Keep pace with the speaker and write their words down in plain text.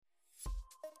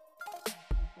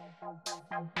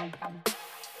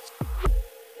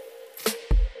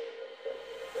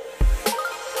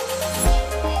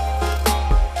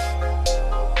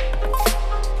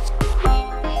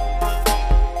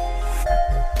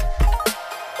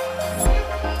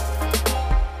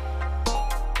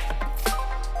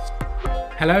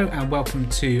Hello and welcome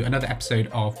to another episode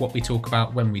of What We Talk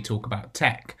About When We Talk About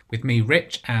Tech, with me,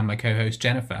 Rich, and my co-host,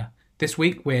 Jennifer. This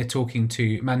week we're talking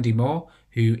to Mandy Moore,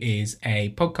 who is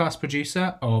a podcast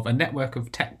producer of a network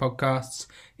of tech podcasts,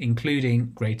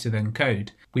 including Greater Than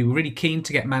Code. We were really keen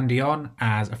to get Mandy on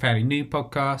as a fairly new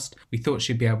podcast. We thought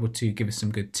she'd be able to give us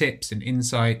some good tips and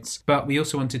insights, but we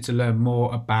also wanted to learn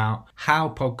more about how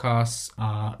podcasts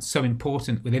are so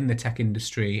important within the tech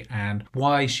industry and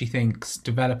why she thinks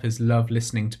developers love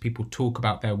listening to people talk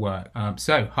about their work.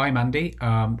 So, hi Mandy,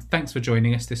 thanks for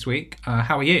joining us this week.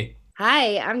 How are you?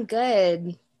 Hi, I'm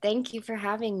good. Thank you for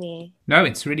having me. No,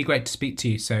 it's really great to speak to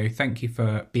you, so thank you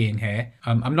for being here.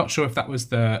 I'm not sure if that was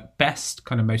the best,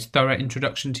 kind of most thorough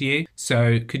introduction to you,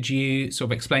 so could you sort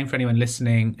of explain for anyone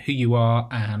listening who you are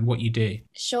and what you do?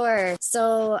 Sure.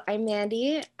 So I'm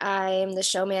Mandy. I'm the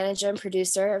show manager and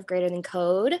producer of Greater Than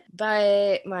Code,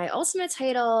 but my ultimate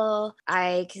title,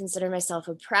 I consider myself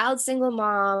a proud single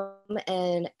mom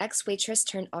and ex-waitress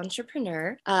turned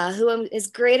entrepreneur who is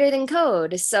greater than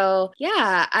code. So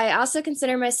yeah, I also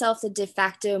consider myself the de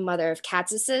facto mother of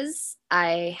Catsuses.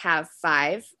 I have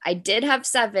 5. I did have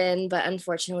 7, but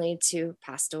unfortunately 2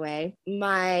 passed away.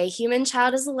 My human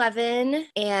child is 11,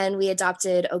 and we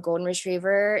adopted a golden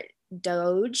retriever,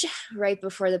 Doge, right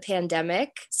before the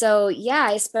pandemic. So yeah,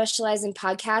 I specialize in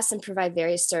podcasts and provide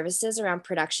various services around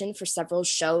production for several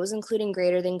shows, including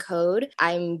Greater Than Code.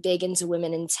 I'm big into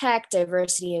women in tech,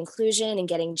 diversity, inclusion, and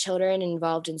getting children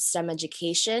involved in STEM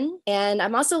education. And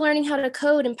I'm also learning how to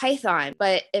code in Python.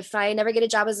 But if I never get a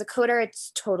job as a coder,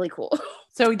 it's totally cool.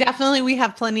 So we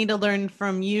have plenty to learn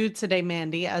from you today,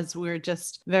 Mandy, as we're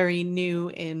just very new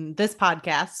in this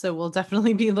podcast. So we'll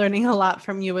definitely be learning a lot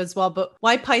from you as well. But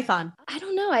why Python? I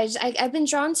don't know. I've been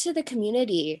drawn to the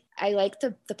community. I like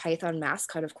the Python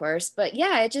mascot, of course, but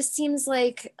yeah, it just seems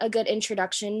like a good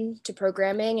introduction to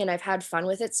programming, and I've had fun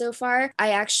with it so far.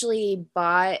 I actually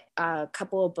bought a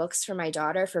couple of books for my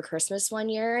daughter for Christmas one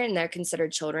year, and they're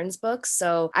considered children's books.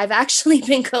 So I've actually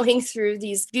been going through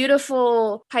these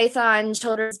beautiful Python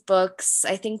children's books.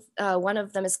 I think one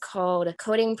of them is called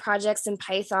Coding Projects in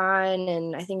Python,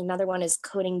 and I think another one is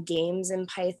Coding Games in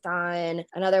Python.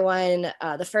 Another one,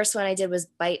 the first one I did was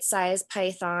Bite-Size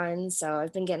Python, so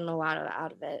I've been getting a lot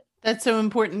out of it. That's so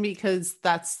important because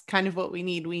that's kind of what we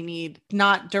need. We need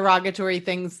not derogatory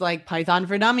things like Python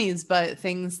for Dummies, but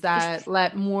things that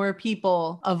let more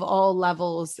people of all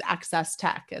levels access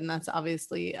tech. And that's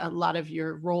obviously a lot of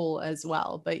your role as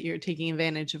well, but you're taking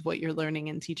advantage of what you're learning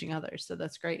and teaching others. So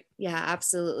that's great. Yeah,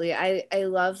 absolutely. I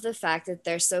love the fact that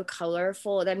they're so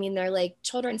colorful. I mean, they're like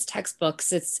children's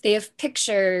textbooks. They have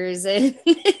pictures and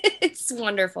it's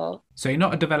wonderful. So you're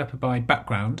not a developer by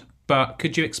background, but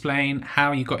could you explain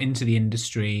how you got into the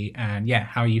industry and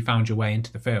how you found your way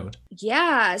into the field?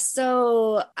 Yeah,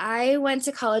 so I went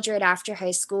to college right after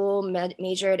high school,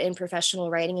 majored in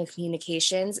professional writing and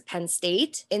communications at Penn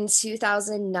State. In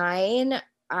 2009,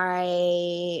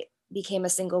 I became a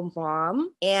single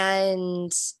mom,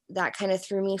 and that kind of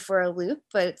threw me for a loop,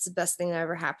 but it's the best thing that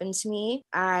ever happened to me.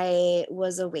 I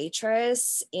was a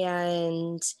waitress,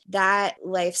 and that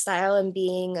lifestyle and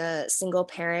being a single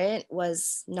parent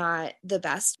was not the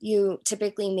best. You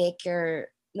typically make the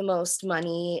most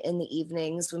money in the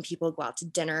evenings when people go out to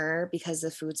dinner because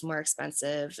the food's more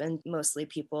expensive and mostly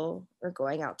people are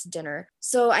going out to dinner.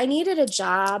 So I needed a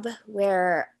job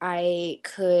where I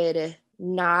could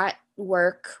not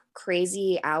work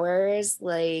crazy hours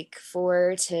like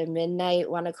 4 to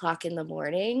midnight, 1 o'clock in the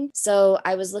morning. So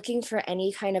I was looking for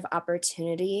any kind of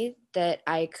opportunity that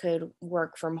I could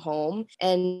work from home.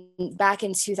 And back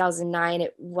in 2009,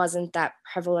 it wasn't that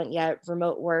prevalent yet.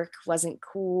 Remote work wasn't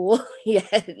cool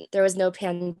yet. There was no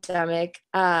pandemic.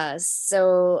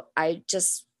 So I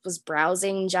just was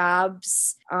browsing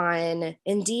jobs on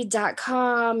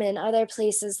Indeed.com and other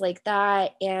places like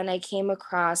that. And I came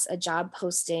across a job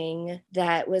posting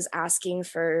that was asking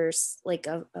for like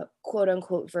a quote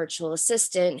unquote virtual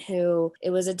assistant who it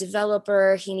was a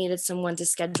developer. He needed someone to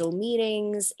schedule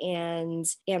meetings and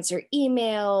answer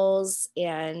emails.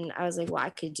 And I was like, well,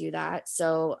 I could do that.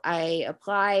 So I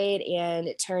applied, and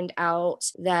it turned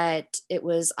out that it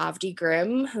was Avdi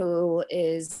Grimm, who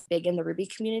is big in the Ruby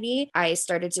community. I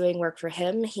started started doing work for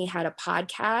him. He had a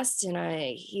podcast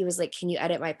and he was like, can you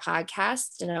edit my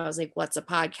podcast? And I was like, what's a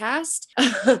podcast?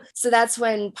 So that's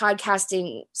when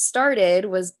podcasting started,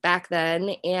 was back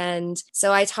then. And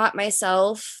so I taught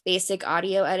myself basic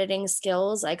audio editing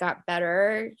skills. I got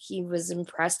better. He was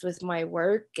impressed with my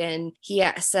work and he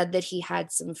said that he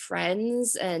had some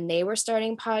friends and they were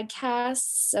starting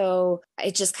podcasts. So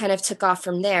it just kind of took off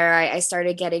from there. I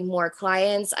started getting more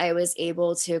clients. I was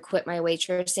able to quit my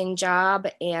waitressing job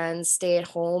and stay at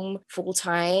home full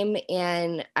time.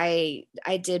 And I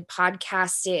did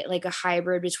podcasting, like a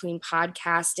hybrid between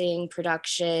podcasting,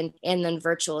 production, and then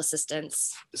virtual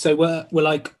assistants. So were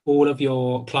like all of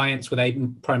your clients, were they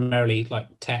primarily like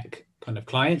tech kind of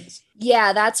clients?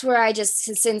 Yeah, that's where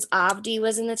since Avdi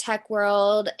was in the tech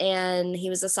world and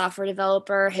he was a software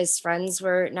developer, his friends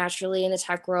were naturally in the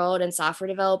tech world and software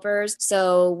developers.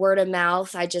 So word of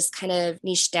mouth, I just kind of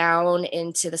niched down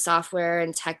into the software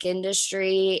and tech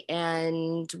industry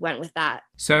and went with that.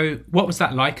 So what was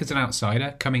that like as an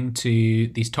outsider coming to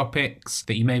these topics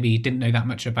that you maybe didn't know that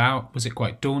much about? Was it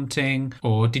quite daunting,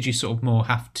 or did you sort of more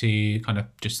have to kind of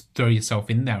just throw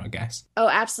yourself in there, I guess? Oh,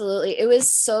 absolutely. It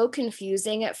was so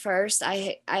confusing at first.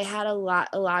 I had a lot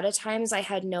of times I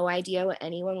had no idea what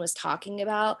anyone was talking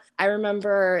about. I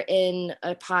remember in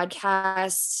a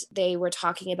podcast, they were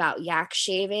talking about yak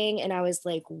shaving. And I was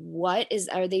like,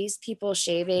 are these people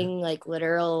shaving like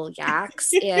literal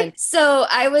yaks? And so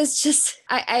I was just,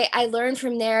 I learned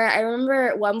from there. I remember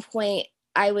at one point,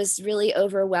 I was really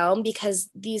overwhelmed because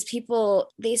these people,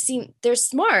 they're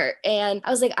smart. And I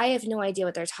was like, I have no idea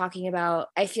what they're talking about.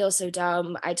 I feel so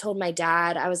dumb. I told my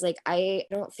dad, I was like, I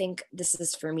don't think this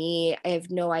is for me. I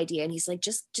have no idea. And he's like,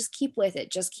 just keep with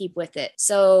it. Just keep with it.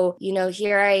 So,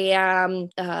 here I am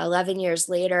 11 years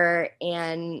later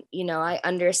and, I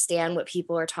understand what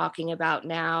people are talking about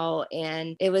now.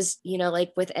 And it was,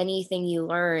 like with anything you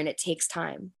learn, it takes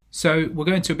time. So we'll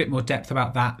go into a bit more depth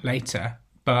about that later.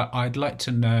 But I'd like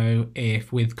to know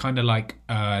if with kind of like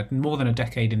more than a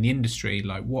decade in the industry,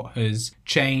 like what has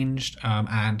changed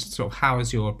and sort of how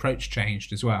has your approach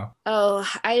changed as well? Oh,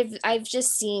 I've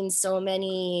just seen so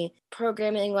many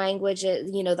programming languages,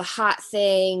 the hot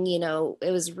thing,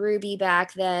 it was Ruby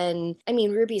back then. I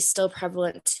mean, Ruby's still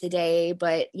prevalent today,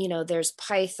 but, there's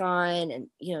Python and,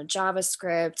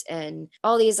 JavaScript and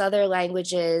all these other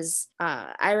languages.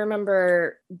 I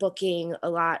remember booking a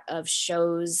lot of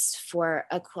shows for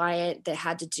a client that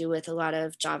had to do with a lot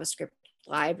of JavaScript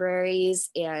libraries,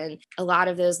 and a lot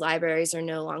of those libraries are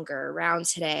no longer around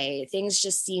today. Things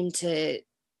just seem to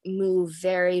move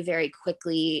very, very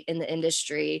quickly in the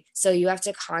industry. So you have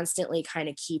to constantly kind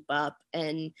of keep up.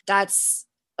 And that's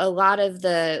a lot of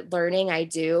the learning I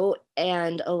do.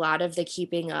 And a lot of the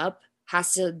keeping up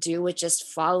has to do with just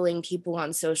following people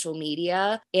on social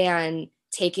media and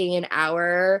taking an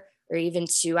hour or even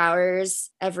 2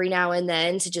 hours every now and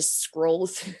then to just scroll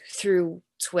through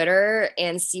Twitter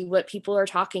and see what people are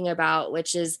talking about,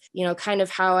 which is, kind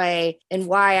of how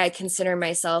why I consider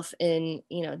myself in,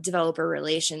 developer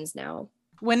relations now.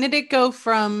 When did it go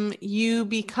from you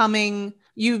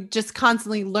just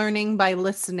constantly learning by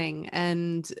listening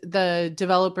and the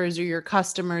developers or your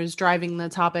customers driving the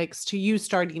topics to you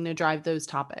starting to drive those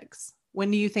topics? When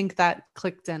do you think that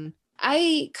clicked in?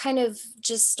 I kind of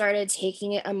just started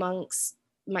taking it amongst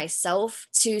myself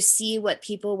to see what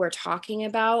people were talking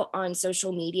about on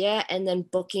social media and then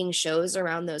booking shows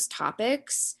around those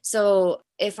topics. So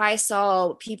if I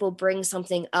saw people bring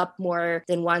something up more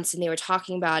than once and they were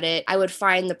talking about it, I would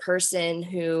find the person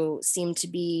who seemed to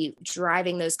be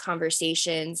driving those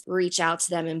conversations, reach out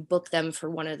to them and book them for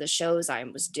one of the shows I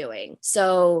was doing.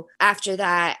 So after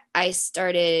that, I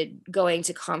started going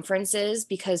to conferences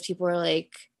because people were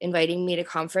like inviting me to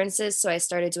conferences. So I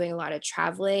started doing a lot of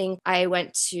traveling. I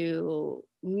went to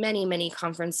many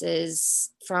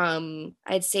conferences from,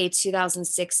 I'd say,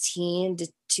 2016 to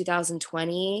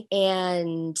 2020.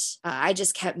 And I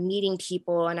just kept meeting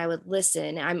people and I would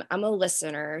listen. I'm a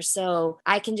listener. So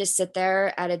I can just sit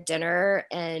there at a dinner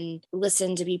and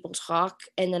listen to people talk.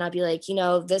 And then I'll be like,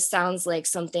 this sounds like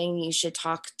something you should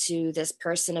talk to this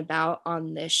person about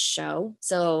on this show.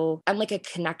 So I'm like a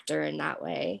connector in that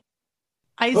way.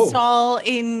 I saw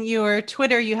in your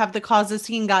Twitter, you have the cause of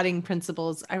scene guiding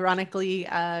principles. Ironically,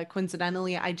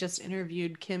 coincidentally, I just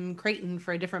interviewed Kim Creighton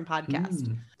for a different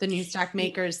podcast, The New Stack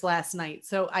Makers, last night.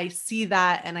 So I see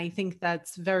that. And I think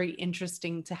that's very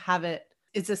interesting to have it.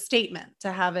 It's a statement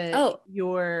to have it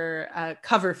your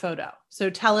cover photo. So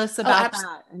tell us about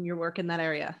that and your work in that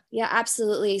area. Yeah,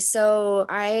 absolutely. So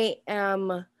I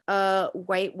am a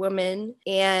white woman,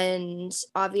 and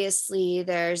obviously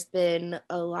there's been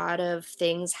a lot of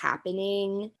things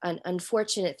happening,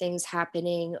 unfortunate things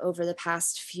happening over the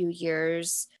past few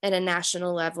years at a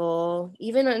national level,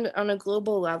 even on a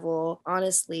global level,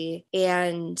 honestly.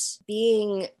 And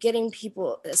getting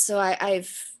people, so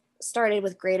I've started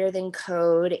with Greater Than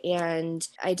Code, and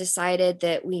I decided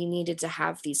that we needed to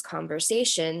have these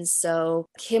conversations. So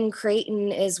Kim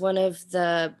Creighton is one of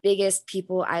the biggest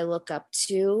people I look up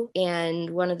to,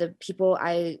 and one of the people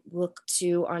I look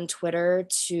to on Twitter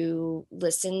to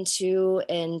listen to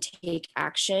and take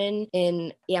action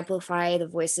and amplify the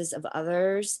voices of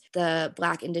others, the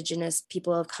Black, Indigenous,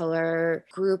 people of color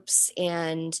groups.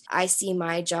 And I see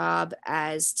my job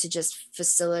as to just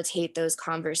facilitate those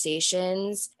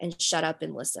conversations and shut up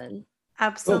and listen.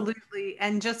 Absolutely.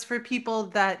 And just for people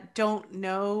that don't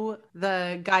know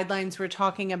the guidelines we're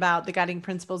talking about, the guiding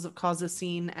principles of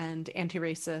Caucasian and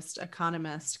anti-racist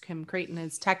economist Kim Creighton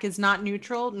is: tech is not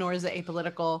neutral, nor is it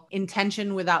apolitical.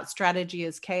 Intention without strategy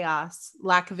is chaos.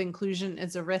 Lack of inclusion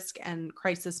is a risk and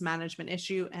crisis management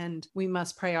issue, and we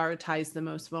must prioritize the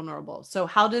most vulnerable. So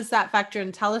how does that factor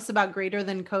in? Tell us about Greater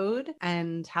Than Code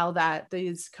and how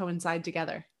these coincide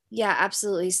together. Yeah,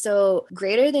 absolutely. So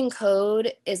Greater Than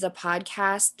Code is a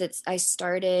podcast that I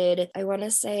started, I want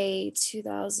to say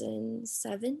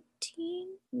 2017,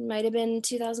 might have been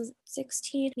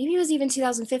 2016, maybe it was even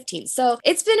 2015. So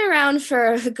it's been around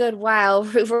for a good while.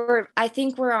 I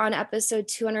think we're on episode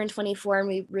 224 and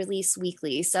we release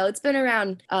weekly. So it's been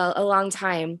around a long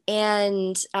time.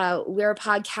 And we're a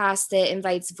podcast that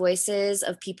invites voices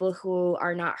of people who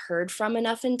are not heard from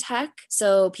enough in tech.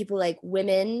 So people like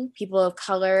women, people of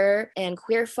color, and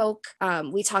queer folk.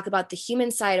 We talk about the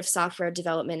human side of software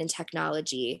development and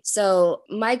technology. So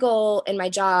my goal and my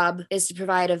job is to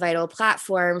provide a vital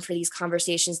platform for these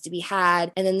conversations to be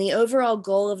had. And then the overall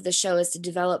goal of the show is to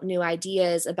develop new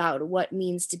ideas about what it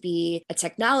means to be a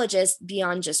technologist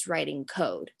beyond just writing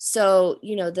code. So,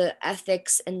 the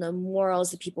ethics and the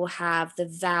morals that people have, the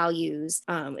values.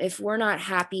 If we're not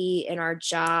happy in our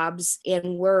jobs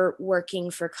and we're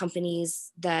working for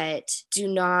companies that do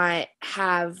not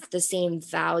have the same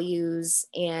values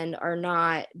and are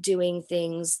not doing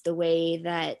things the way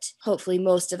that hopefully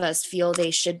most of us feel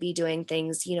they should be doing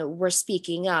things, we're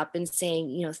speaking up and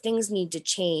saying, things need to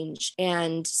change.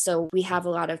 And so we have a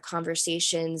lot of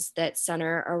conversations that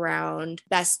center around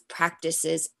best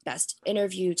practices, best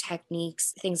interview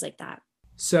techniques, things like that.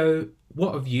 So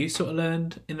what have you sort of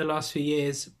learned in the last few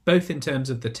years, both in terms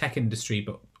of the tech industry,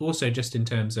 but also just in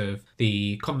terms of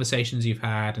the conversations you've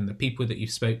had and the people that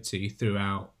you've spoke to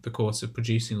throughout the course of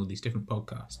producing all these different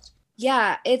podcasts?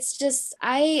 Yeah, it's just,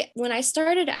 when I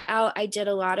started out, I did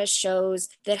a lot of shows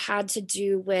that had to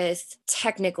do with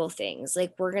technical things.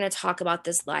 Like, we're going to talk about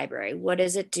this library. What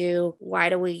does it do? Why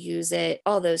do we use it?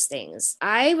 All those things.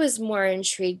 I was more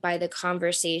intrigued by the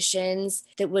conversations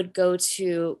that would go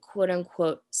to quote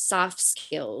unquote soft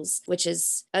skills, which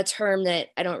is a term that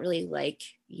I don't really like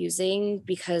using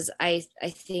because I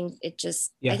think I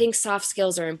think soft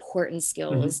skills are important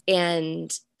skills. Mm-hmm.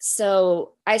 And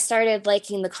so I started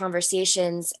liking the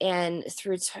conversations, and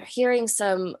through hearing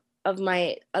some of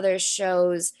my other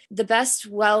shows, the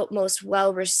most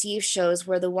well-received shows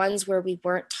were the ones where we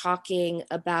weren't talking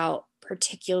about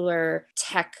particular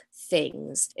tech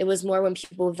things. It was more when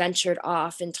people ventured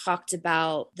off and talked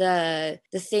about the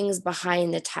things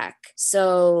behind the tech.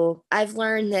 So I've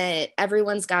learned that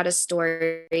everyone's got a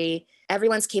story.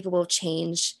 Everyone's capable of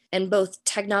change, and both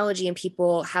technology and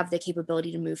people have the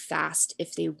capability to move fast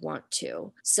if they want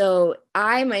to. So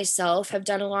I myself have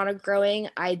done a lot of growing.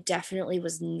 I definitely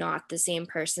was not the same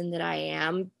person that I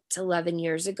am 11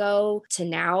 years ago to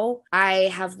now. I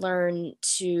have learned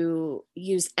to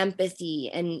use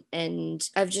empathy, and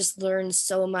I've just learned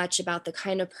so much about the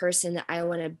kind of person that I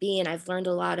want to be. And I've learned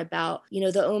a lot about,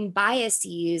 the own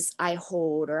biases I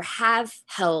hold or have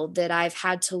held that I've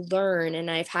had to learn. And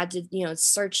I've had to,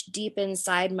 search deep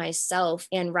inside myself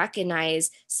and recognize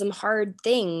some hard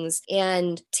things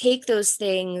and take those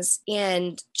things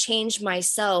and change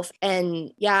myself.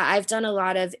 And yeah, I've done a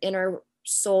lot of inner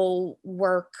soul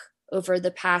work over the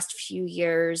past few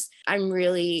years. I'm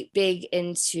really big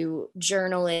into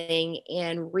journaling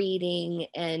and reading,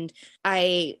 and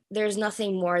there's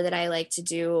nothing more that I like to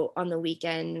do on the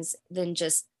weekends than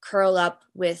just curl up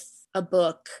with a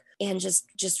book and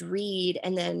just read,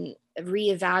 and then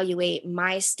reevaluate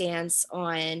my stance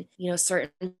on,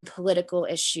 certain political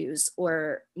issues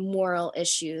or moral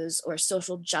issues or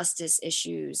social justice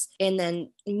issues, and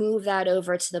then move that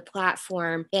over to the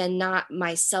platform and not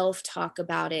myself talk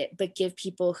about it, but give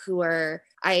people who are,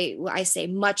 I say,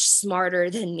 much smarter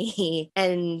than me,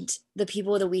 and the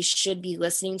people that we should be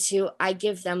listening to, I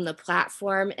give them the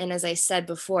platform. And as I said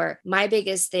before, my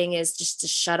biggest thing is just to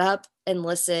shut up and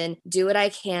listen, do what I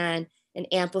can, and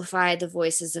amplify the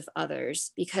voices of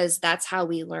others, because that's how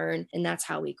we learn and that's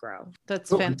how we grow. That's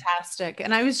fantastic.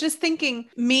 And I was just thinking,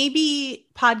 maybe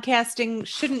podcasting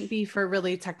shouldn't be for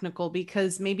really technical,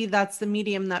 because maybe that's the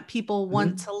medium that people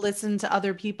want to listen to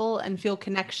other people and feel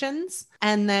connections.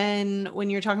 And then when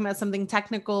you're talking about something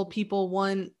technical, people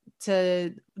want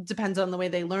to, depends on the way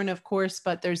they learn, of course,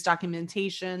 but there's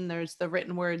documentation, there's the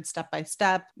written word step by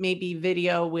step, maybe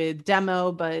video with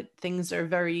demo, but things are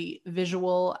very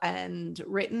visual and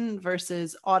written,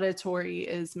 versus auditory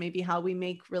is maybe how we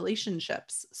make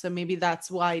relationships. So maybe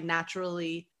that's why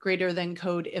naturally Greater Than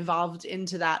Code evolved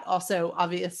into that. Also,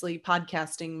 obviously,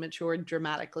 podcasting matured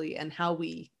dramatically, and how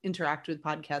we interact with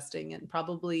podcasting. And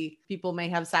probably people may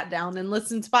have sat down and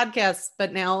listened to podcasts,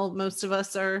 but now most of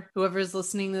us are, whoever's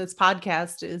listening to this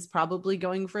podcast is probably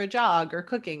going for a jog or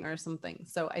cooking or something.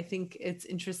 So I think it's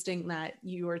interesting that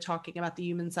you are talking about the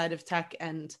human side of tech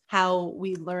and how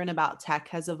we learn about tech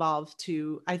has evolved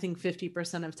to, I think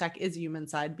 50% of tech is human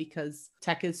side, because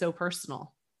tech is so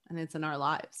personal and it's in our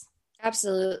lives.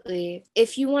 Absolutely.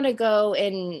 If you want to go,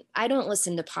 and I don't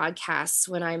listen to podcasts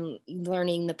when I'm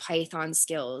learning the Python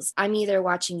skills. I'm either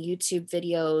watching YouTube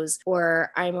videos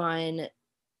or I'm on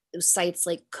sites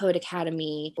like Code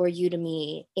Academy or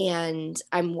Udemy, and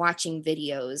I'm watching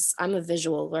videos. I'm a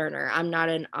visual learner. I'm not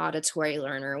an auditory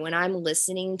learner. When I'm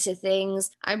listening to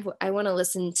things, I want to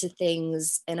listen to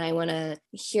things and I want to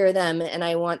hear them and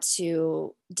I want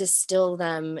to distill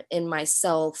them in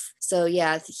myself. So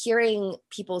yeah, hearing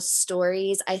people's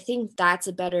stories, I think that's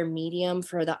a better medium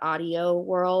for the audio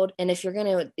world. And if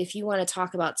you want to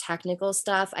talk about technical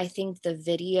stuff, I think the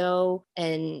video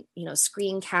and,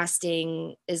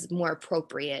 screencasting is more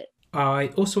appropriate. I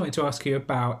also wanted to ask you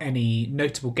about any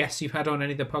notable guests you've had on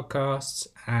any of the podcasts,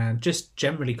 and just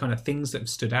generally kind of things that have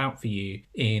stood out for you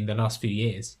in the last few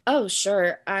years. Oh,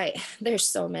 sure. There's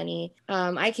so many.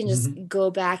 I can just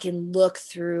go back and look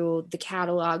through the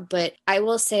catalog, but I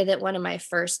will say that one of my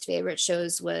first favorite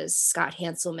shows was Scott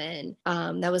Hanselman.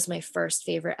 That was my first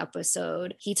favorite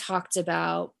episode. He talked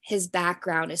about his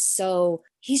background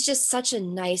he's just such a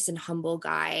nice and humble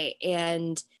guy.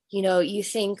 And you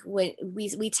think when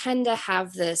we tend to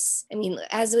have this,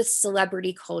 as with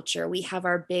celebrity culture, we have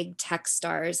our big tech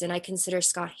stars, and I consider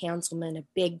Scott Hanselman a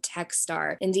big tech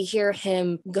star. And to hear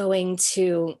him going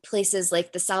to places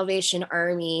like the Salvation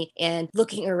Army and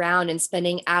looking around and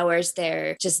spending hours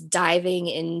there, just diving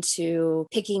into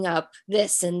picking up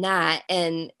this and that.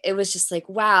 And it was just like,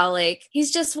 wow, like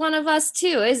he's just one of us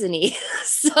too, isn't he?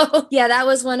 So yeah, that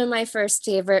was one of my first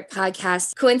favorite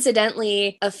podcasts.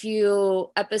 Coincidentally, a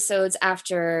few episodes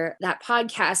after that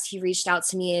podcast, he reached out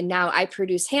to me, and now I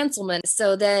produce Hanselman.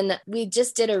 So then we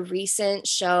just did a recent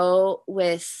show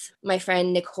with my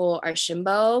friend Nicole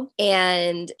Archimbo,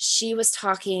 and she was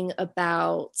talking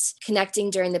about connecting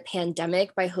during the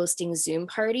pandemic by hosting Zoom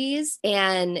parties.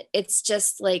 And it's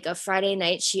just like a Friday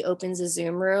night, she opens a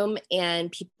Zoom room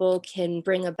and people can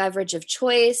bring a beverage of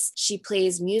choice. She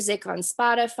plays music on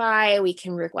Spotify. We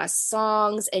can request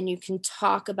songs, and you can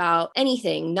talk about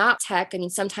anything, not tech.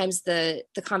 Sometimes the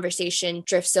conversation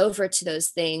drifts over to those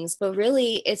things, but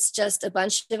really it's just a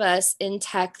bunch of us in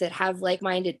tech that have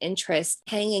like-minded interests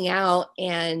hanging out,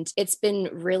 and it's been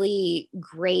really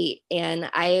great. And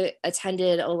I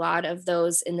attended a lot of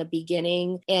those in the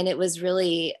beginning, and it was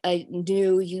really a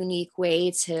new, unique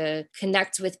way to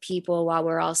connect with people while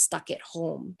we're all stuck at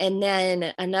home. And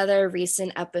then another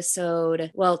recent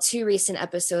episode, well, two recent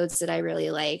episodes that I really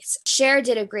liked. Cher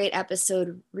did a great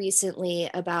episode recently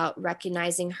about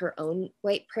recognizing her own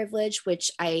white privilege,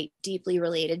 which I deeply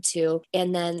related to.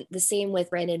 And then the same with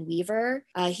Brandon Weaver.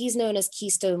 He's known as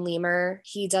Keystone Lemur.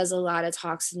 He does a lot of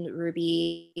talks in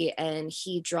Ruby, and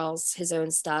he draws his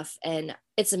own stuff, and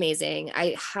it's amazing.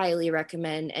 I highly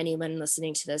recommend anyone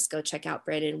listening to this go check out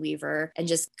Brandon Weaver and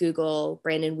just Google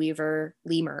Brandon Weaver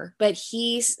Lemur. But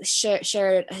he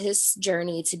shared his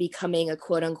journey to becoming a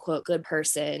quote unquote good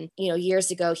person. Years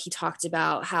ago, he talked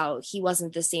about how he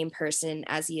wasn't the same person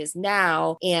as he is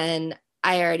now. And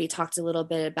I already talked a little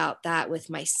bit about that with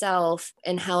myself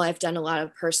and how I've done a lot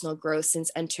of personal growth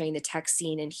since entering the tech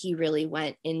scene. And he really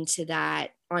went into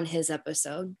that on his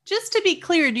episode. Just to be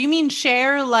clear, do you mean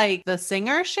Cher, like the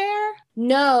singer Cher?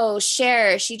 No,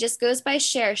 Cher. She just goes by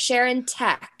Cher. Sharon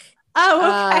Tech.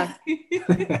 Oh,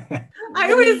 okay.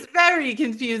 I was very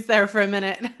confused there for a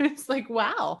minute. I was like,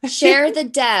 wow. Cher the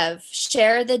Dev.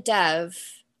 Cher the Dev.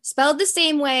 Spelled the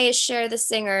same way as Cher the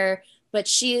singer, but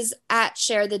she's at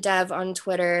Cher the Dev on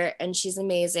Twitter, and she's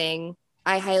amazing.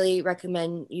 I highly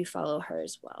recommend you follow her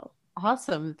as well.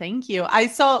 Awesome. Thank you. I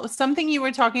saw something you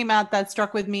were talking about that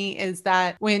struck with me is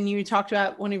that when you talked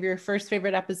about one of your first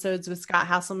favorite episodes with Scott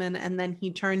Hasselman, and then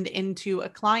he turned into a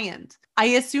client. I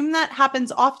assume that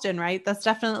happens often, right? That's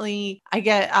definitely, I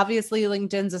get, obviously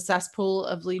LinkedIn's a cesspool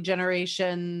of lead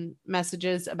generation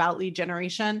messages about lead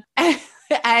generation.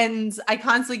 And I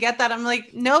constantly get that. I'm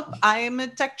like, nope, I am a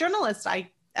tech journalist.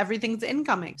 Everything's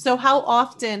incoming. So how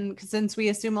often, since we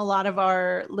assume a lot of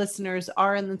our listeners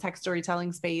are in the tech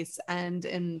storytelling space and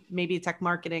in maybe tech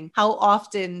marketing, how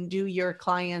often do your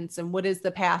clients, and what is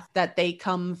the path that they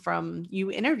come from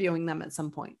you interviewing them at some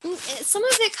point? Some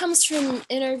of it comes from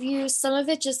interviews. Some of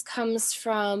it just comes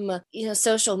from,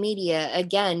 social media,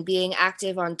 again, being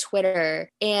active on Twitter.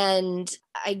 And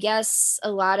I guess a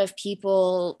lot of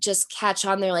people just catch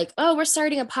on. They're like, oh, we're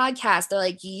starting a podcast. They're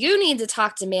like, you need to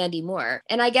talk to Mandy Moore.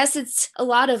 And I guess it's a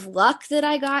lot of luck that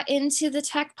I got into the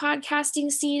tech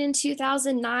podcasting scene in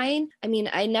 2009. I mean,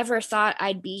 I never thought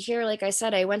I'd be here. Like I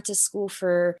said, I went to school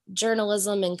for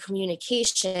journalism and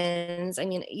communications. I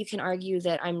mean, you can argue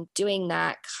that I'm doing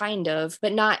that kind of,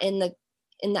 but not in the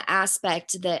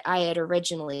aspect that I had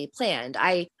originally planned.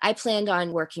 I planned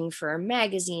on working for a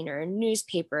magazine or a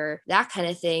newspaper, that kind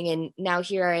of thing. And now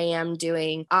here I am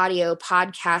doing audio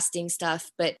podcasting stuff.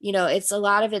 But, it's a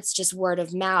lot of it's just word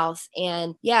of mouth.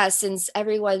 And yeah, since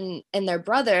everyone and their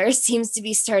brother seems to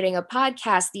be starting a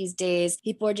podcast these days,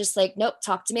 people are just like, nope,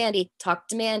 talk to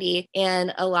Mandy.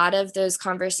 And a lot of those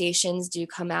conversations do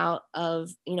come out of,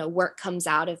 work comes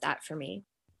out of that for me.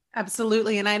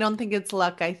 Absolutely. And I don't think it's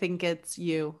luck. I think it's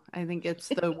you. I think it's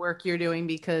the work you're doing,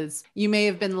 because you may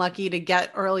have been lucky to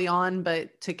get early on,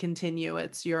 but to continue,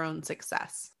 it's your own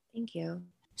success. Thank you.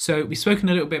 So we've spoken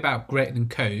a little bit about Greater Than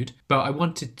Code, but I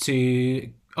wanted to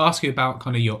ask you about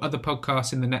kind of your other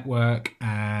podcasts in the network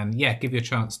and give you a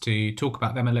chance to talk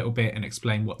about them a little bit and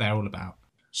explain what they're all about.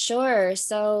 Sure.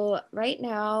 So right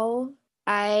now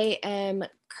I am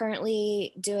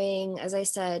currently doing, as I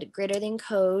said, Greater Than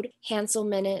Code, Hansel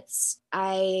Minutes.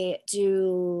 I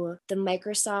do the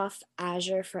Microsoft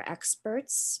Azure for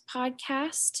Experts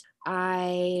podcast.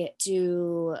 I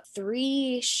do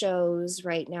 3 shows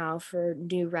right now for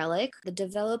New Relic. The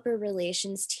developer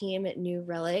relations team at New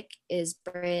Relic is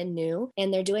brand new,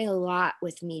 and they're doing a lot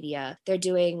with media. They're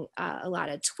doing a lot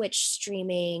of Twitch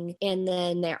streaming, and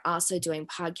then they're also doing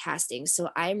podcasting. So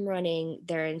I'm running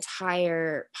their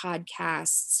entire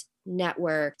podcast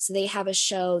network. So they have a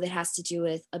show that has to do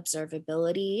with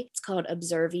observability. It's called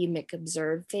Observy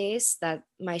McObserve Face. That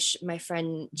my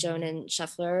friend Jonan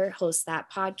Scheffler hosts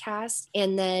that podcast.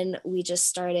 And then we just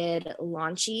started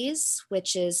Launchies,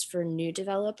 which is for new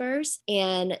developers.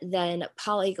 And then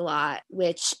Polyglot,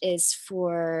 which is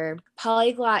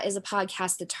Polyglot is a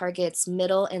podcast that targets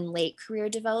middle and late career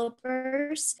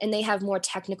developers. And they have more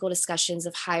technical discussions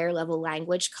of higher level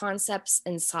language concepts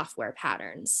and software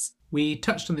patterns. We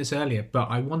touched on this earlier, but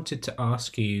I wanted to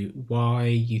ask you why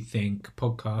you think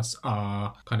podcasts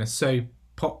are kind of so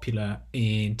popular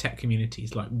in tech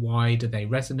communities. Like, why do they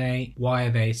resonate? Why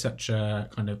are they such a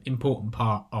kind of important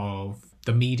part of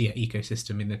the media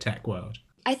ecosystem in the tech world?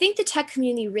 I think the tech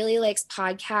community really likes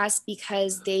podcasts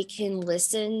because they can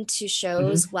listen to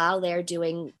shows while they're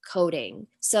doing coding.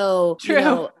 So,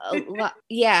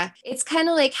 it's kind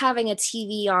of like having a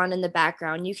TV on in the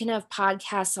background. You can have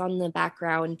podcasts on the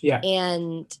background. Yeah.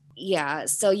 And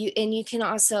so you can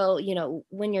also,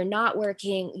 when you're not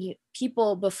working,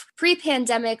 people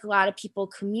pre-pandemic, a lot of people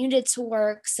commuted to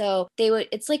work. So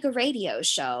it's like a radio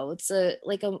show.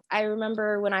 I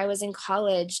remember when I was in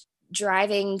college,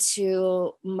 driving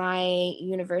to my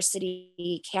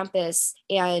university campus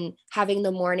and having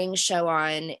the morning show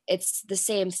on, it's the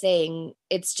same thing.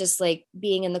 It's just like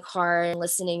being in the car and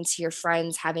listening to your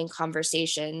friends having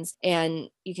conversations, and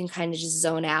you can kind of just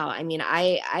zone out. I mean,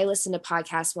 I listen to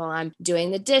podcasts while I'm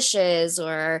doing the dishes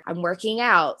or I'm working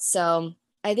out. So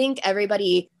I think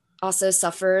everybody also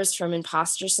suffers from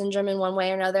imposter syndrome in one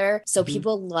way or another. So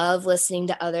people love listening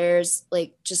to others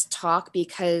like just talk,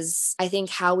 because I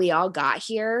think how we all got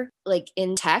here, like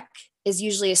in tech, is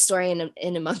usually a story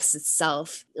in amongst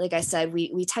itself. Like I said,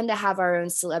 we tend to have our own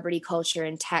celebrity culture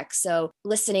in tech. So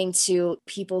listening to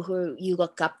people who you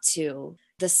look up to,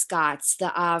 the Scotts,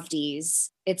 the Avdis,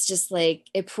 it's just like,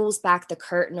 it pulls back the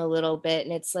curtain a little bit.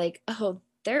 And it's like, oh,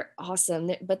 they're awesome,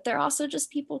 but they're also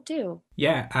just people too.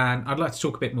 Yeah, and I'd like to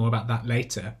talk a bit more about that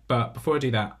later. But before I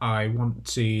do that, I want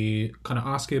to kind of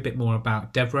ask you a bit more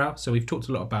about DevRel. So we've talked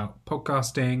a lot about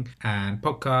podcasting and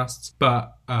podcasts,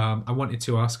 but I wanted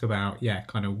to ask about,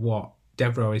 kind of what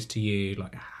DevRel is to you,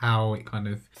 like how it kind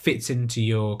of fits into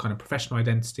your kind of professional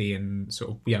identity and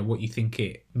sort of, what you think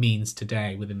it means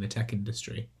today within the tech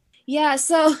industry. Yeah,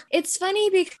 so it's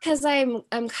funny because I'm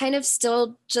kind of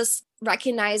still just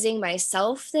recognizing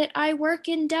myself that I work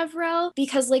in DevRel,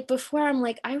 because like before I'm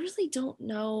like, I really don't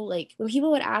know. Like when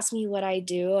people would ask me what I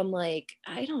do, I'm like,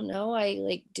 I don't know. I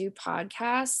like do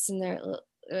podcasts, and they're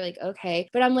like, okay.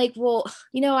 But I'm like, well,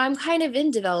 I'm kind of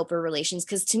in developer relations,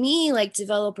 because to me, like,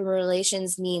 developer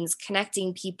relations means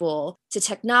connecting people to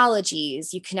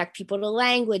technologies. You connect people to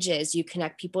languages, you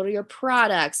connect people to your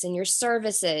products and your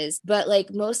services. But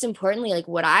like, most importantly, like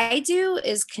what I do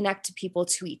is connect people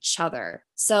to each other.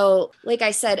 So like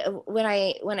I said, when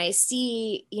I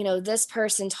see, this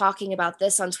person talking about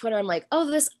this on Twitter, I'm like, oh,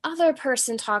 this other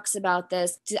person talks about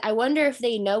this. I wonder if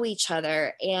they know each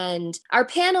other. And our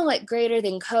panel at Greater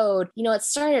Than Code, it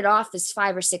started off as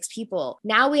 5 or 6 people.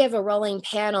 Now we have a rolling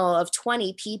panel of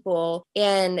 20 people.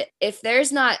 And if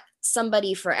there's not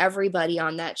somebody for everybody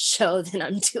on that show, then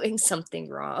I'm doing something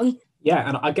wrong. Yeah,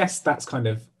 and I guess that's kind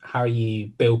of how you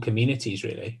build communities,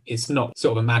 really. It's not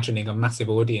sort of imagining a massive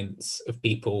audience of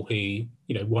people who,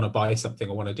 want to buy something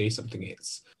or want to do something.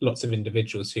 It's lots of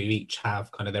individuals who each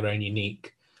have kind of their own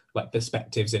unique like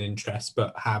perspectives and interests,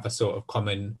 but have a sort of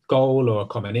common goal or a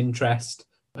common interest,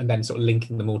 and then sort of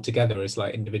linking them all together as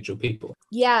like individual people.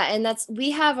 Yeah, and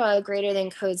we have a Greater Than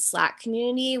Code Slack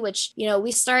community, which,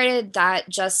 we started that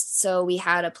just so we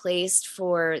had a place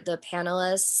for the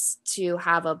panelists to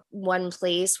have one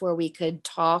place where we could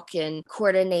talk and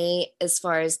coordinate as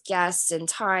far as guests and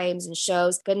times and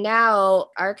shows. But now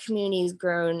our community's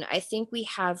grown. I think we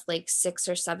have like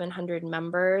 600 or 700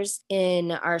 members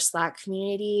in our Slack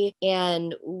community,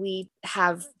 and we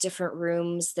have different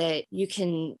rooms that you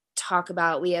can talk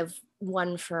about. We have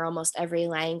one for almost every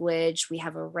language. We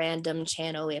have a random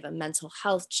channel. We have a mental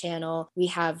health channel. We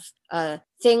have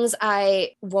things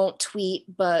I won't tweet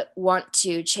but want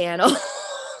to channel.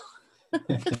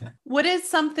 What is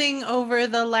something over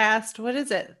the last, what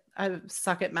is it? I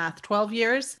suck at math, 12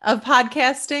 years of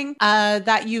podcasting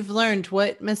that you've learned?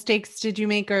 What mistakes did you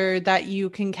make, or that you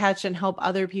can catch and help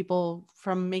other people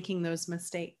from making those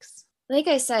mistakes? Like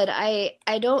I said, I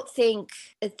don't think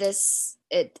at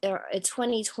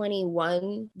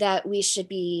 2021 that we should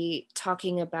be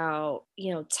talking about,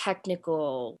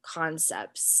 technical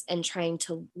concepts and trying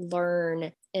to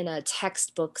learn in a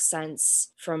textbook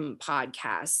sense from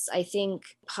podcasts. I think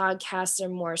podcasts are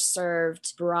more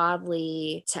served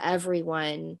broadly to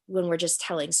everyone when we're just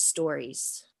telling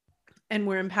stories. And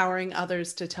we're empowering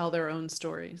others to tell their own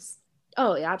stories.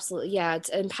 Oh, absolutely. Yeah. It's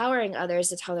empowering others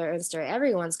to tell their own story.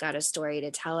 Everyone's got a story to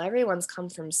tell. Everyone's come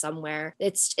from somewhere.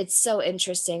 It's so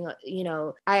interesting.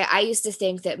 I used to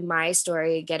think that my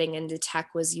story getting into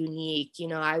tech was unique.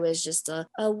 I was just a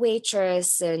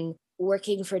waitress and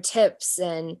working for tips,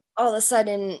 and all of a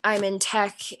sudden I'm in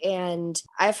tech, and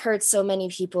I've heard so many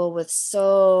people with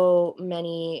so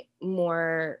many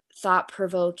more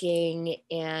thought-provoking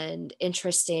and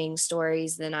interesting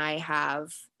stories than I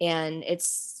have. And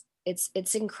it's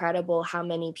incredible how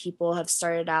many people have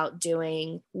started out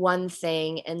doing one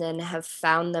thing and then have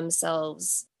found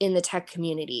themselves in the tech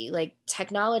community. Like,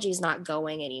 technology is not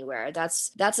going anywhere.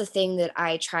 That's a thing that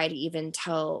I try to even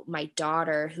tell my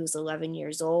daughter, who's 11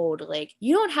 years old. Like,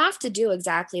 you don't have to do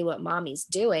exactly what mommy's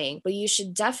doing, but you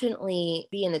should definitely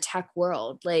be in the tech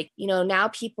world. Like, now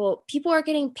people are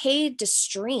getting paid to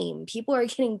stream. People are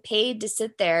getting paid to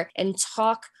sit there and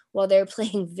talk while they're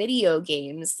playing video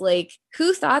games. Like,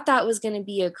 who thought that was going to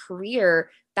be a career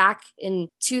back in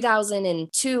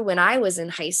 2002 when I was in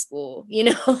high school?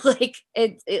 Like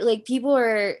like people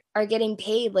are getting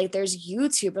paid. Like, there's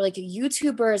YouTuber, like a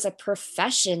YouTuber is a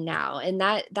profession now, and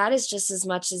that is just as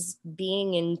much as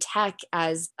being in tech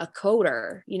as a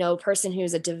coder, person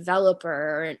who's a developer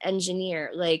or an engineer.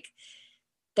 Like,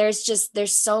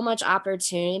 there's so much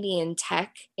opportunity in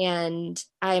tech, and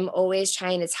I'm always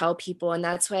trying to tell people, and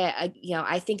that's why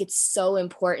I think it's so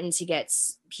important to get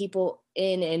people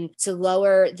in and to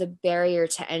lower the barrier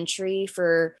to entry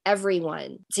for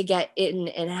everyone to get in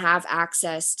and have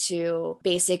access to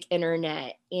basic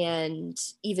internet and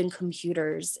even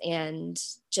computers, and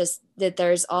just that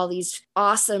there's all these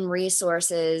awesome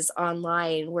resources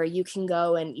online where you can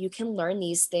go and you can learn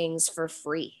these things for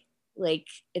free. Like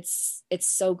it's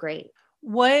so great.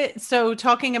 So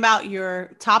talking about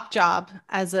your top job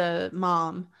as a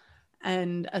mom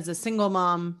and as a single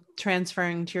mom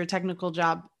transferring to your technical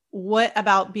job, what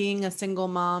about being a single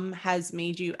mom has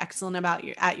made you excellent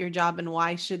at your job, and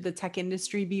why should the tech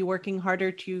industry be working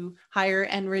harder to hire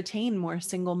and retain more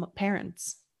single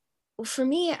parents? For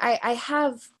me,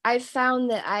 I've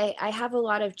found that I have a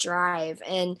lot of drive,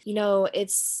 and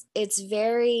it's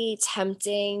very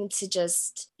tempting to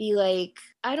just be like,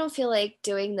 I don't feel like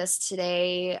doing this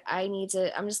today. I'm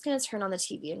just going to turn on the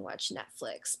TV and watch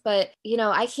Netflix. But,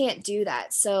 I can't do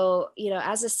that. So,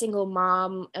 as a single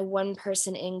mom, a one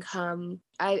person income,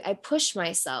 I push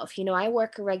myself. I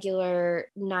work a regular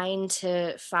 9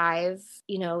 to 5,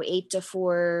 8 to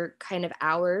 4 kind of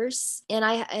hours. And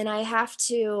I have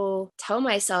to tell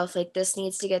myself, like, this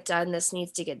needs to get done. This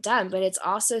needs to get done. But it's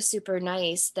also super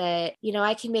nice that,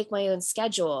 I can make my own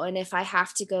schedule. And if I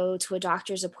have to go to a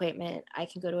doctor's appointment, I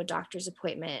can go to a doctor's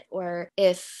appointment. Or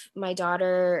if my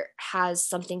daughter has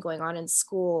something going on in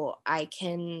school, I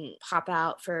can pop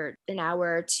out for an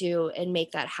hour or two and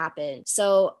make that happen.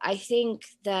 So I think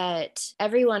that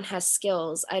everyone has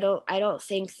skills. I don't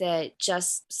think that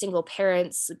just single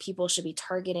parents, people should be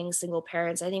targeting single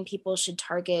parents. I think people should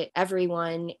target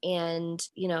everyone. And,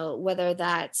 whether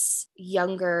that's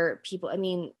younger people, I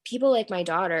mean, people like my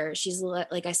daughter,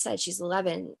 like I said, she's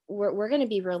 11. We're going to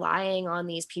be relying on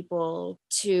these people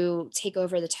to take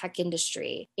over the tech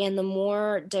industry. And the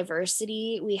more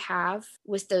diversity we have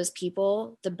with those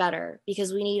people, the better,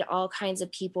 because we need all kinds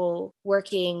of people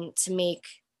working to make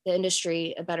the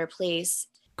industry a better place.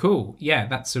 Cool. Yeah,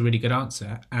 that's a really good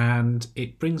answer. And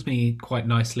it brings me quite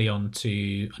nicely on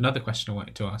to another question I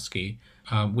wanted to ask you.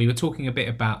 We were talking a bit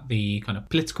about the kind of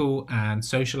political and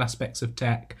social aspects of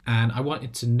tech, and I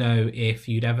wanted to know if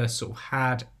you'd ever sort of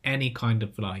had any kind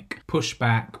of like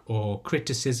pushback or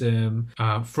criticism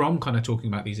from kind of talking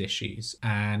about these issues,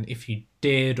 and if you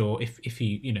did, or if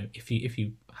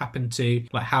you happen to,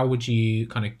 like, how would you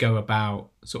kind of go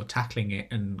about sort of tackling it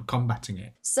and combating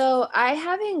it? So I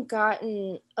haven't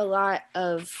gotten a lot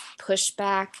of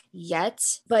pushback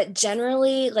yet, but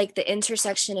generally, like, the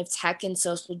intersection of tech and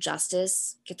social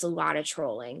justice gets a lot of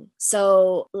trolling.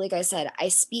 So like I said, I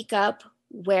speak up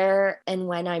where and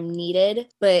when I'm needed,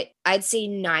 but I'd say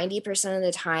 90% of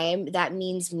the time that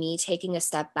means me taking a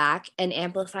step back and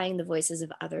amplifying the voices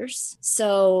of others.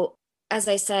 So as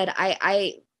I said,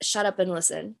 I shut up and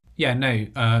listen. Yeah, no,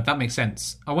 that makes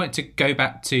sense. I wanted to go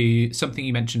back to something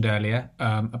you mentioned earlier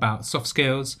about soft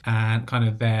skills, and kind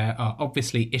of there are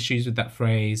obviously issues with that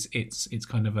phrase. It's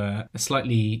kind of a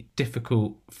slightly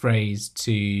difficult phrase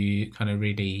to kind of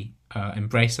really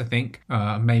embrace, I think,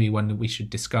 maybe one that we should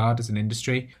discard as an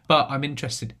industry. But I'm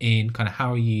interested in kind of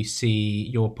how you see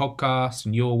your podcast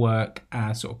and your work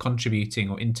as sort of contributing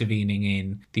or intervening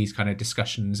in these kind of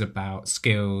discussions about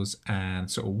skills,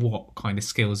 and sort of what kind of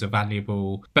skills are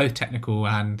valuable, both technical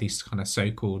and these kind of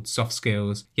so-called soft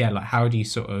skills. Yeah, like, how do you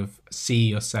sort of see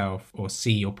yourself or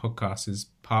see your podcast as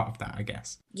part of that, I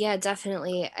guess? Yeah,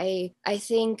 definitely. I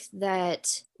think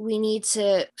that we need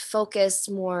to focus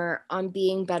more on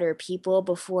being better people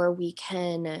before we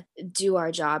can do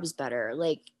our jobs better.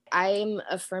 Like, I'm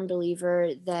a firm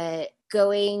believer that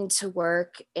going to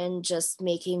work and just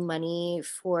making money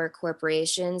for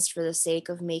corporations for the sake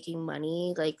of making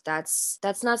money, like, that's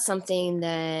not something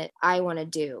that I want to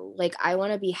do. Like, I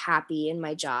want to be happy in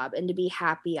my job, and to be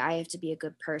happy, I have to be a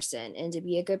good person. And to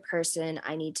be a good person,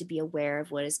 I need to be aware of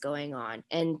what is going on,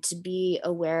 and to be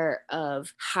aware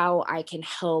of how I can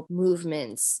help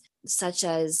movements such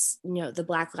as, the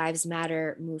Black Lives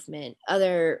Matter movement,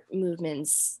 other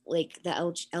movements like the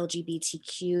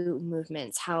LGBTQ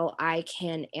movements, how I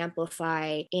can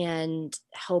amplify and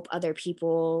help other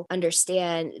people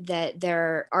understand that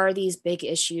there are these big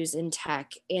issues in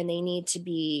tech, and they need to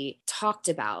be talked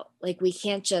about. Like, we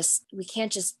can't just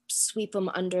sweep them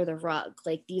under the rug.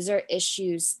 Like, these are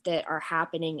issues that are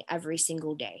happening every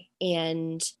single day,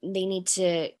 and they need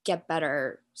to get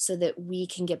better so that we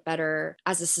can get better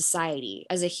as a society,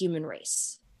 as a human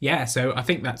race. Yeah, so I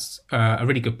think that's a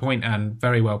really good point and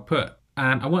very well put.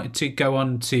 And I wanted to go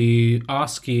on to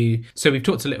ask you, so we've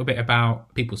talked a little bit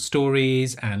about people's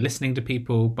stories and listening to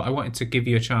people, but I wanted to give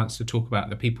you a chance to talk about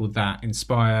the people that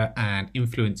inspire and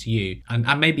influence you,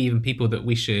 and maybe even people that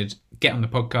we should get on the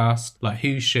podcast. Like,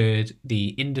 who should the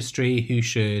industry, who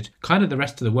should kind of the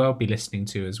rest of the world be listening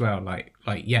to as well? Like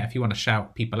yeah, if you want to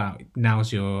shout people out,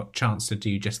 now's your chance to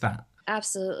do just that.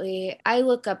 Absolutely. I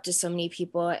look up to so many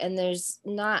people, and there's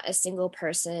not a single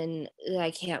person that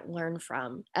I can't learn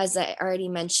from. As I already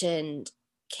mentioned,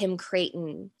 Kim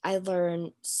Creighton, I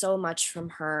learned so much from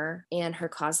her and her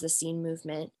Cause the Scene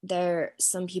movement. There are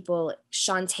some people,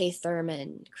 Shantae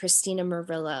Thurman, Christina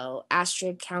Murillo,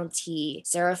 Astrid County,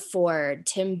 Sarah Ford,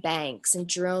 Tim Banks, and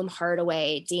Jerome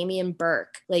Hardaway, Damian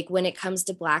Burke. Like, when it comes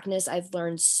to Blackness, I've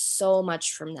learned so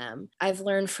much from them. I've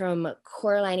learned from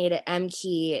Coraline Ada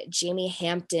Emke, Jamie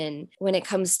Hampton. When it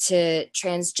comes to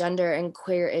transgender and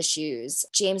queer issues,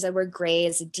 James Edward Gray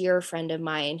is a dear friend of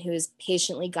mine who has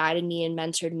patiently guided me and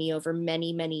mentored me over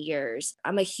many, many years.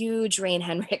 I'm a huge Rain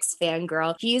Hendricks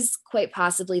fangirl. He's quite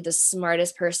possibly the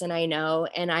smartest person I know,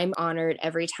 and I'm honored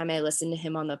every time I listen to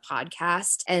him on the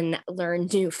podcast and learn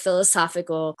new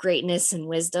philosophical greatness and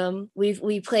wisdom.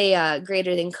 We play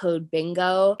Greater Than Code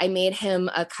bingo. I made him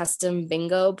a custom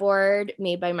bingo board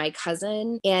made by my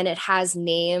cousin, and it has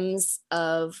names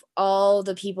of all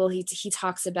the people he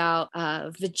talks about,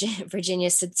 Virginia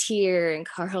Satir and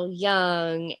Carl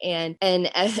Jung, and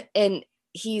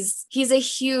he's a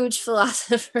huge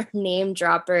philosopher name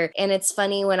dropper. And it's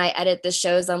funny, when I edit the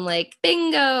shows, I'm like,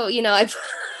 bingo,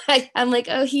 I'm like,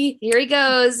 oh, here he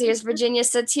goes. Here's Virginia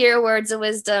Satir, words of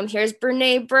wisdom. Here's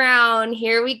Brene Brown.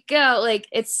 Here we go. Like,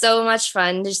 it's so much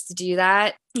fun just to do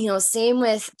that. Same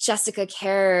with Jessica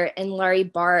Kerr and Laurie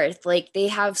Barth. Like, they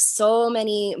have so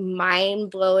many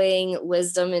mind-blowing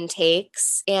wisdom and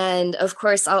takes. And of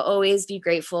course, I'll always be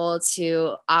grateful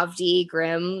to Avdi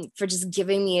Grimm for just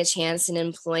giving me a chance and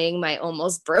employing my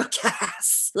almost broke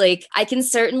ass. Like, I can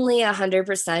certainly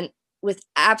 100% with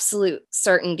absolute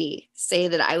certainty say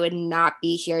that I would not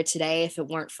be here today if it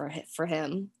weren't for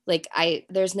him. Like,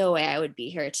 there's no way I would be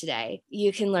here today.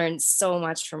 You can learn so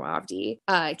much from Avdi.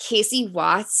 Casey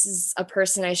Watts is a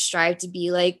person I strive to be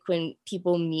like when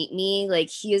people meet me. Like,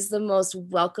 he is the most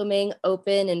welcoming,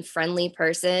 open, and friendly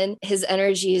person. His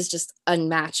energy is just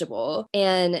unmatchable.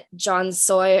 And John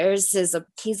Sawyers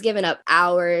he's given up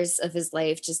hours of his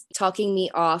life just talking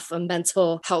me off a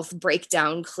mental health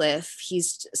breakdown cliff.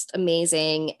 He's just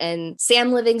amazing. And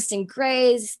Sam Livingston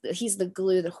Gray, he's the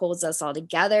glue that holds us all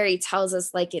together. He tells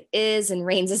us like it is and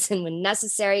reins us in when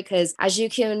necessary, because as you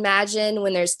can imagine,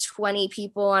 when there's 20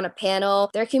 people on a panel,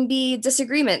 there can be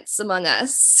disagreements among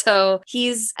us. So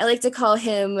I like to call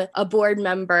him a board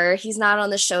member. He's not on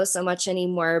the show so much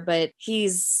anymore, but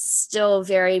he's still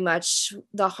very much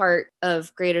the heart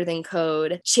of Greater Than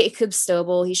Code. Jacob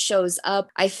Stobel, he shows up.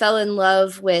 I fell in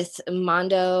love with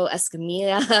Mondo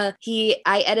Escamilla.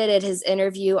 I edited his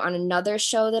interview on another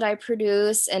show that I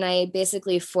produce, and I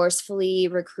basically forcefully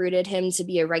recruited him to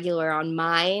be a regular on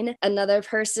mine. Another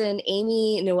person,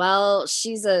 Amy Noel,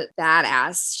 she's a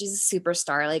badass. She's a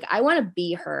superstar. Like, I want to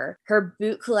be her. Her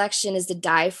boot collection is to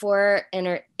die for, and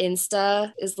her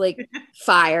Insta is like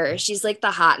fire. She's like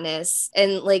the hotness.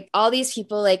 And like, all these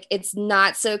people, like, it's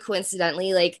not so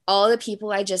coincidentally, like, all the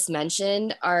people I just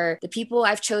mentioned are the people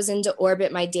I've chosen to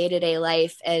orbit my day-to-day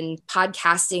life and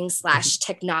podcasting /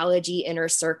 technology inner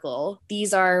circle.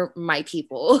 These are my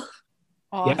people.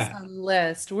 Awesome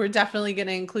list. We're definitely going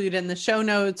to include in the show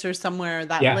notes or somewhere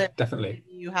that list. Definitely.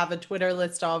 You have a Twitter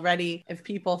list already if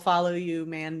people follow you,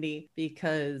 Mandy,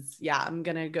 because I'm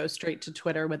going to go straight to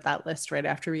Twitter with that list right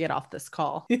after we get off this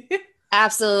call.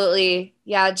 Absolutely.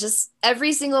 Yeah, just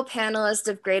every single panelist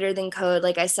of Greater Than Code,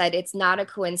 like I said, it's not a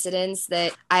coincidence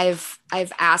that I've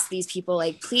asked these people,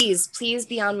 like, please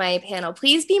be on my panel.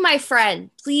 Please be my friend.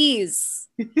 Please.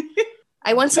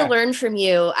 I want to learn from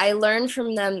you. I learn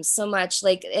from them so much.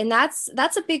 Like, and that's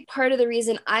a big part of the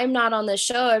reason I'm not on the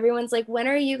show. Everyone's like, when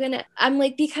are you gonna? I'm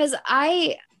like, because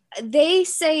they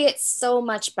say it's so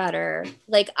much better.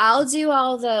 Like, I'll do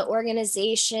all the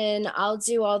organization, I'll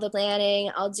do all the planning,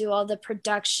 I'll do all the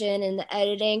production and the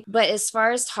editing. But as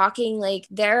far as talking, like,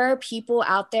 there are people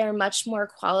out there much more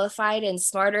qualified and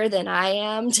smarter than I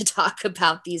am to talk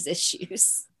about these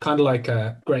issues. Kind of like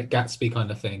a Great Gatsby kind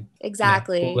of thing.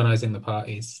 Exactly. Organizing the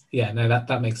parties. Yeah, no,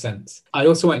 that makes sense. I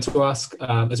also wanted to ask,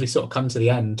 as we sort of come to the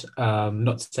end,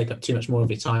 not to take up too much more of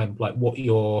your time, like what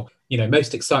you're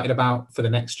most excited about for the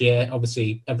next year.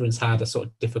 Obviously, everyone's had a sort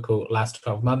of difficult last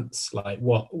 12 months. Like,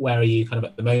 where are you kind of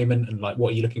at the moment, and like,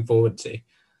 what are you looking forward to?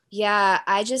 Yeah,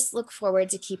 I just look forward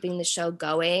to keeping the show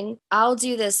going. I'll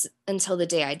do this until the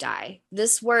day I die.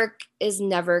 This work is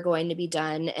never going to be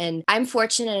done. And I'm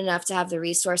fortunate enough to have the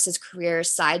resources,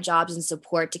 careers, side jobs, and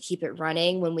support to keep it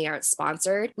running when we aren't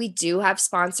sponsored. We do have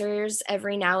sponsors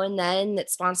every now and then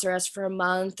that sponsor us for a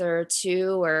month or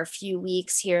two or a few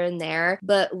weeks here and there.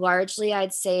 But largely,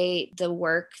 I'd say the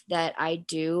work that I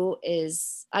do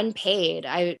is unpaid.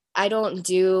 I don't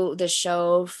do the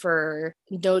show for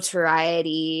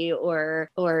notoriety or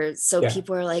so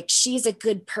people are like, she's a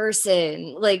good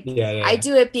person. Like, I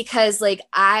do it because like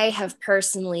I have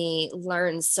personally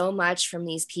learned so much from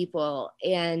these people.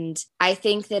 And I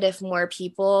think that if more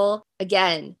people,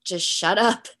 again, just shut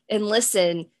up and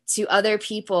listen to other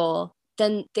people,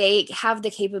 then they have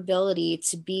the capability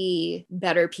to be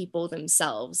better people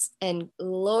themselves. And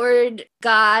Lord,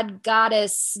 God,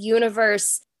 Goddess,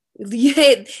 Universe,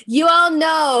 you all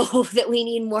know that we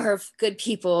need more of good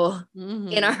people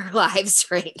in our lives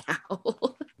right now.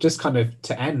 Just kind of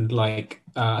to end, like,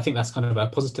 I think that's kind of a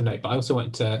positive note, but I also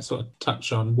wanted to sort of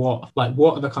touch on what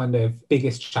are the kind of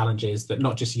biggest challenges that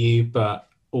not just you, but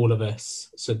all of us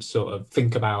should sort of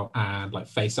think about and like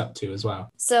face up to as well?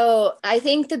 So I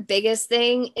think the biggest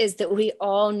thing is that we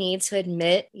all need to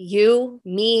admit, you,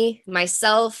 me,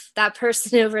 myself, that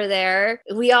person over there,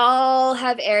 we all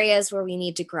have areas where we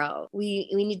need to grow. We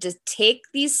need to take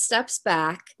these steps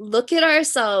back, look at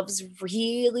ourselves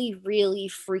really, really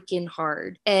freaking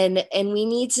hard. And we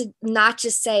need to not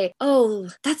just say,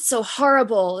 oh, that's so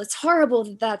horrible. It's horrible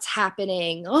that that's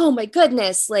happening. Oh my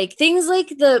goodness. Like things like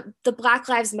the Black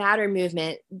Lives Matter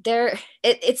movement,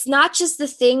 it's not just the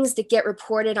things that get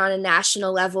reported on a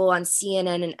national level on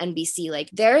CNN and NBC. Like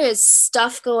there is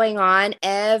stuff going on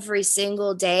every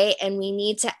single day, and we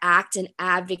need to act and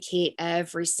advocate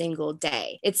every single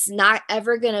day. It's not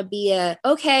ever going to be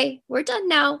okay, we're done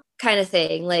now kind of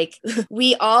thing. Like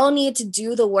we all need to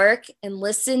do the work and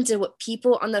listen to what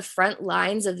people on the front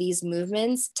lines of these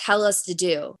movements tell us to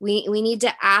do. We need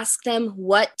to ask them,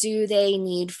 what do they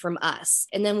need from us?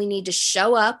 And then we need to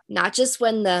show up, not just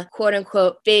when the quote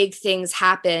unquote big things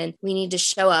happen. We need to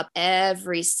show up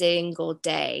every single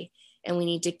day. And we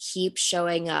need to keep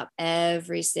showing up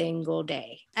every single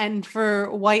day. And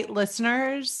for white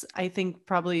listeners, I think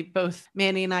probably both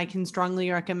Mandy and I can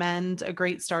strongly recommend a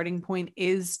great starting point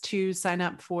is to sign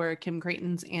up for Kim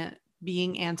Creighton's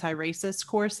Being Anti-Racist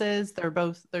courses.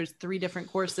 There's 3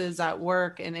 different courses at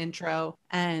work, an intro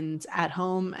and at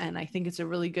home. And I think it's a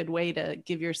really good way to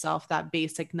give yourself that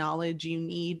basic knowledge you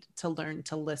need to learn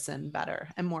to listen better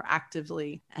and more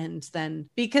actively. And then,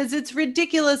 because it's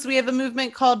ridiculous, we have a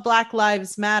movement called Black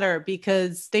Lives Matter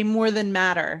because they more than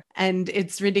matter. And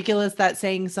it's ridiculous that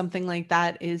saying something like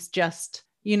that is just,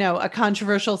 a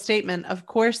controversial statement. Of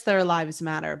course their lives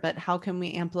matter, but how can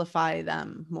we amplify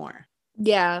them more?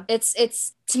 Yeah,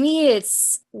 it's to me,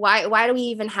 it's why do we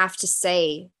even have to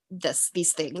say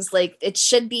these things? Like it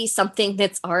should be something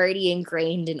that's already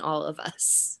ingrained in all of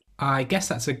us. I guess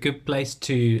that's a good place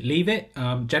to leave it.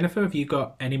 Jennifer, have you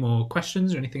got any more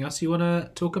questions or anything else you want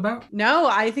to talk about? No,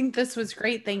 I think this was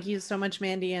great. Thank you so much,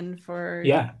 Mandy, and for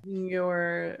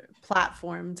your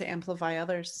platform to amplify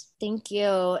others. Thank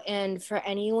you. And for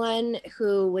anyone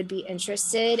who would be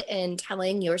interested in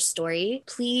telling your story,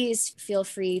 please feel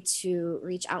free to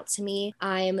reach out to me.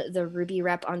 I'm the Ruby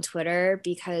Rep on Twitter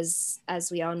because,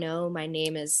 as we all know, my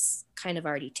name is kind of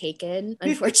already taken,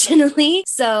 unfortunately.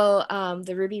 So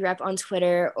the Ruby Rep on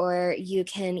Twitter, or you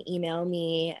can email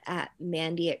me at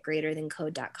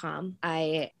mandy@greaterthancode.com.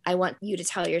 I want you to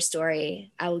tell your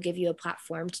story. I will give you a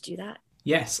platform to do that.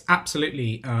 Yes,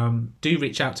 absolutely. Do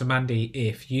reach out to Mandy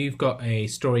if you've got a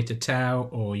story to tell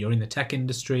or you're in the tech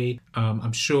industry.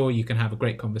 I'm sure you can have a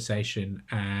great conversation,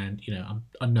 and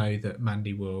I know that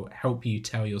Mandy will help you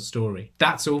tell your story.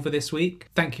 That's all for this week.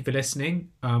 Thank you for listening.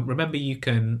 Remember, you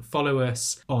can follow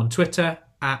us on Twitter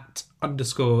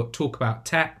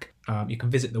 @_talkabouttech. You can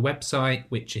visit the website,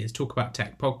 which is Talk About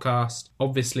Tech Podcast.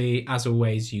 Obviously, as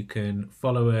always, you can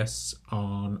follow us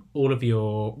on all of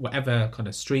your whatever kind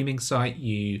of streaming site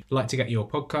you like to get your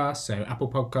podcast. So Apple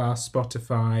Podcasts,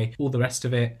 Spotify, all the rest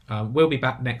of it. We'll be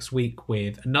back next week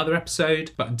with another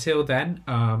episode. But until then,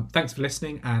 thanks for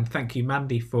listening, and thank you,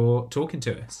 Mandy, for talking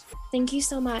to us. Thank you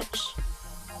so much.